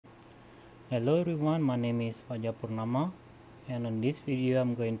Hello everyone, my name is Fajar Purnama, and in this video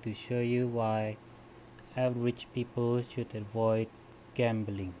I'm going to show you why average people should avoid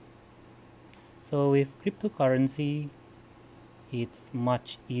gambling. So with cryptocurrency, it's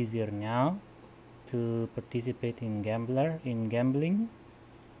much easier now to participate in gambling.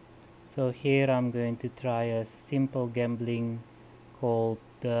 So here I'm going to try a simple gambling called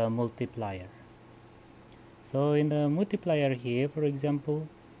the multiplier. So in the multiplier here, for example,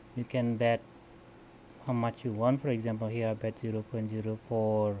 you can bet how much you want. For example, here I bet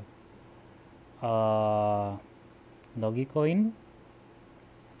 0.04 Dogecoin,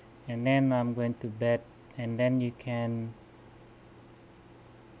 and then I'm going to bet, and then you can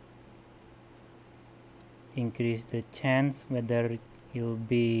increase the chance whether you'll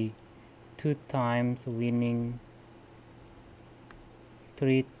be 2 times winning,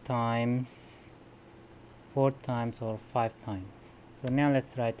 3 times, 4 times, or 5 times. So now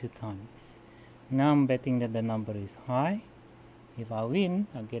let's try 2 times. Now I'm betting that the number is high. If I win,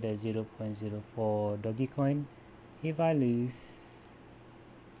 I get a 0.04 Dogecoin. If I lose,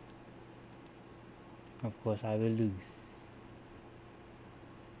 of course I will lose.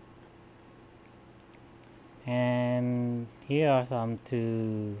 And here are some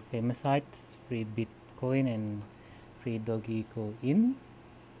two famous sites, free Bitcoin and free Dogecoin.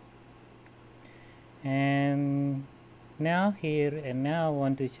 And now I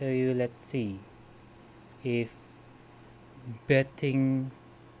want to show you, let's see if betting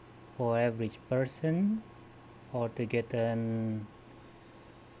for average person or to get an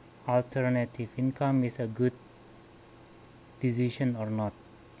alternative income is a good decision or not.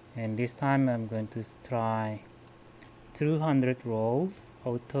 And this time I'm going to try 200 rolls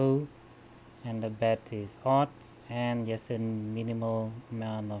auto, and the bet is odds and just a minimal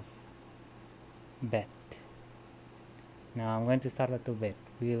amount of bet. Now I'm going to start at the bet.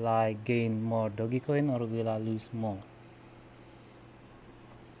 Will I gain more Dogecoin or will I lose more?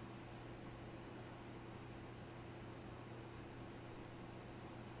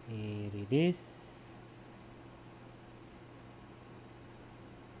 Here it is.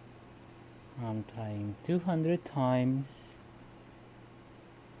 I'm trying 200 times.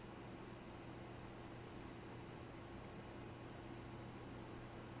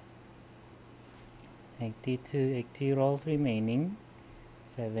 Eighty rolls remaining.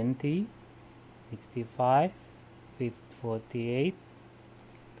 70, 65, 48,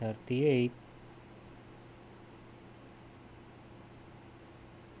 38.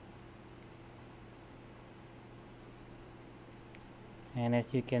 And as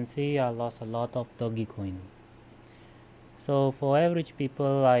you can see, I lost a lot of Dogecoin. So for average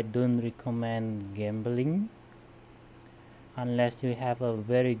people, I don't recommend gambling unless you have a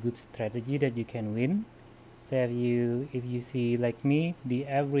very good strategy that you can win. So if you see like me, the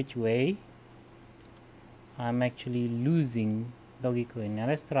average way, I'm actually losing Dogecoin. Now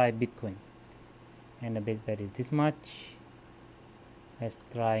let's try Bitcoin, and the base bet is this much. Let's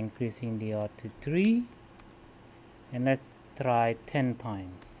try increasing the odd to 3, and let's try 10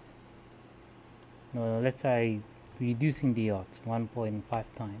 times. No, let's try reducing the odds 1.5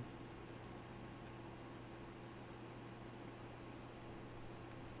 times.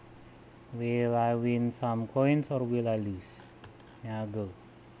 Will I win some coins or will I lose? Now go.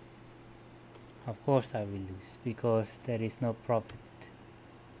 Of course I will lose because there is no profit.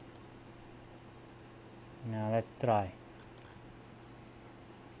 Now let's try.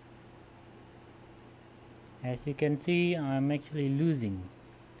 As you can see, I'm actually losing.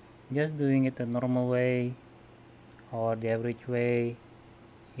 Just doing it the normal way or the average way,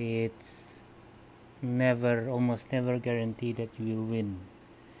 it's almost never guaranteed that you will win.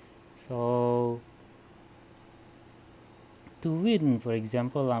 So to win, for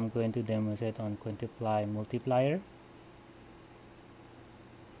example, I'm going to demonstrate on quantiply multiplier.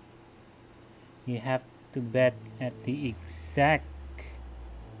 You have to bet at the exact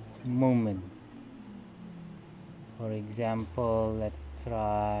moment. For example, let's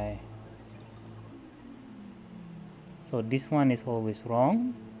try. So this one is always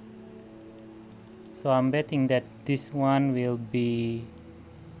wrong. So I'm betting that this one will be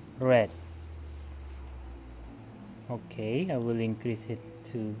red. Okay, I will increase it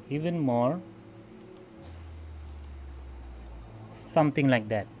to even more. Something like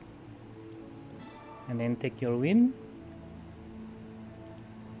that. And then take your win.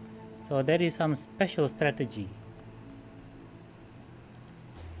 So that is some special strategy.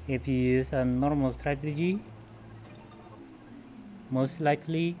 If you use a normal strategy, most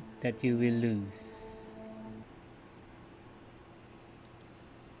likely that you will lose.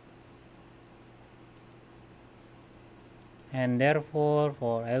 and therefore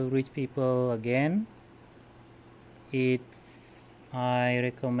for average people again, I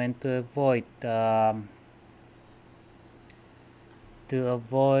recommend to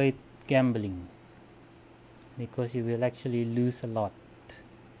avoid gambling, because you will actually lose a lot.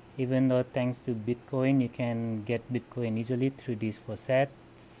 Even though thanks to Bitcoin you can get Bitcoin easily through these faucets,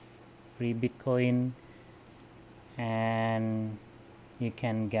 free Bitcoin, and you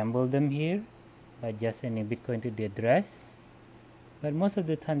can gamble them here by just sending Bitcoin to the address, but most of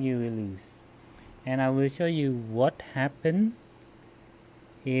the time you will lose. And I will show you what happen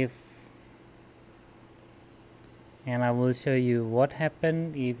if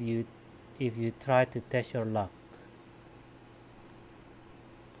you try to test your luck.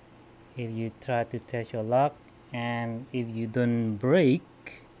 If you try to test your luck and if you don't break,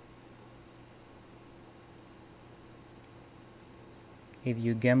 if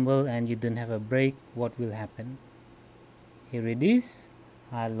you gamble and you don't have a break, what will happen? Here it is.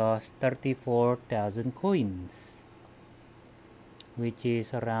 I lost 34,000 coins, which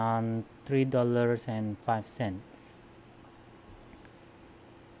is around $3.05.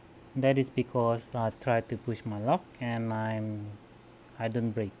 That is because I tried to push my luck and I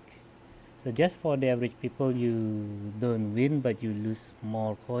don't break. So just for the average people, you don't win but you lose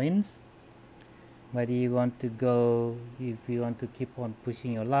more coins. But if you want to keep on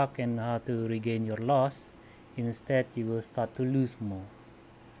pushing your luck and how to regain your loss, instead you will start to lose more.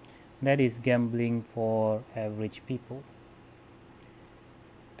 That is gambling for average people.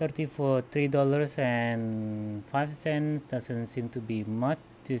 $3.05 doesn't seem to be much,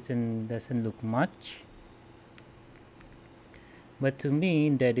 doesn't look much, but to me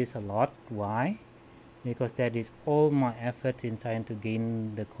that is a lot. Why? Because that is all my effort in trying to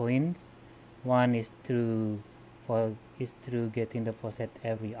gain the coins. One is through getting the faucet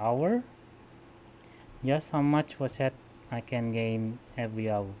every hour. Just how much faucet I can gain every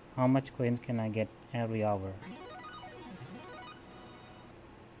hour? How much coins can I get every hour?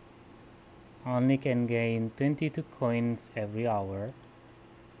 I only can gain 22 coins every hour,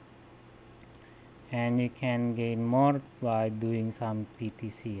 and you can gain more by doing some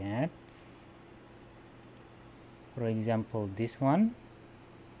PTC ads. For example, this one,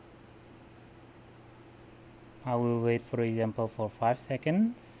 I will wait for example for 5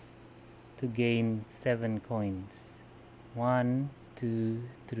 seconds to gain 7 coins. 1, 2,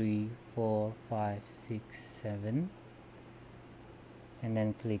 3, 4, 5, 6, 7, and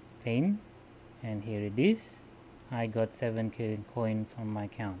then click paint, and here it is. I got 7 coins on my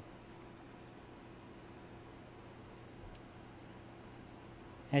account.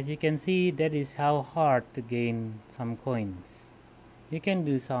 As you can see, that is how hard to gain some coins. You can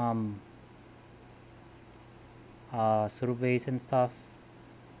do some surveys and stuff,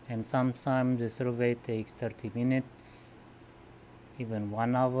 and sometimes the survey takes 30 minutes, even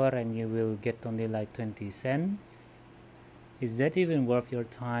 1 hour, and you will get only like 20 cents. Is that even worth your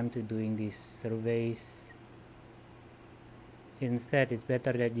time to doing these surveys? Instead, it's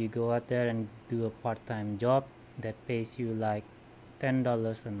better that you go out there and do a part-time job that pays you like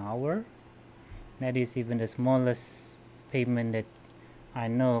 $10 an hour. That is even the smallest payment that I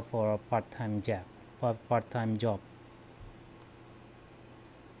know for a part-time job.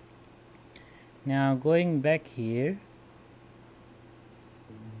 Now going back here,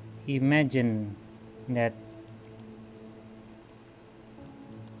 imagine that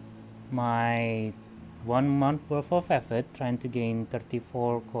my 1 month worth of effort trying to gain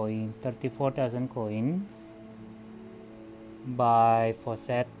 34,000 coins by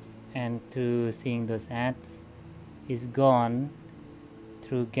faucets and through seeing those ads is gone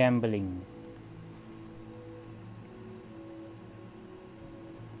through gambling.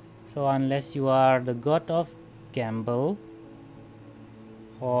 So unless you are the god of gamble,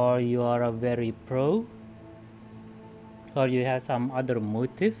 or you are a very pro, or you have some other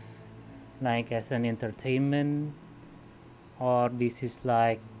motive like as an entertainment, or this is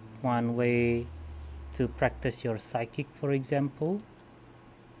like one way to practice your psychic, for example,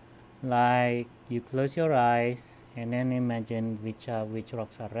 like you close your eyes and then imagine which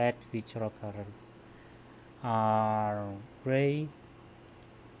rocks are red, which rocks are gray.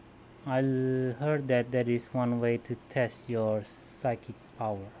 I heard that there is one way to test your psychic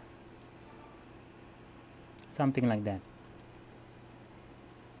power, something like that.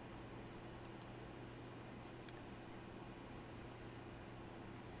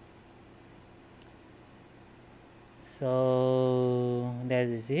 So that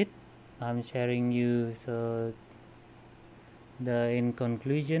is it. I'm sharing you. So in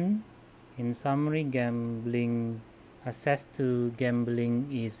conclusion, in summary, access to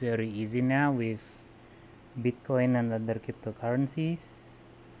gambling is very easy now with Bitcoin and other cryptocurrencies.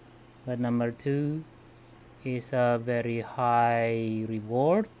 But number 2 is a very high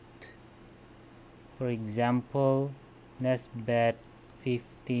reward. For example, let's bet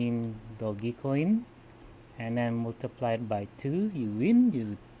 15 Dogecoin and then multiply it by 2. You win,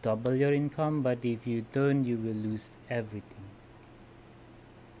 you double your income, but if you don't, you will lose everything.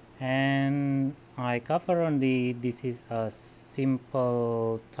 And I cover only this is a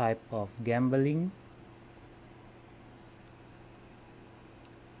simple type of gambling,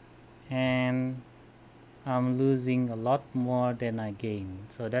 and I'm losing a lot more than I gain,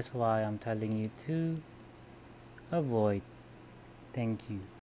 so that's why I'm telling you to avoid. Thank you.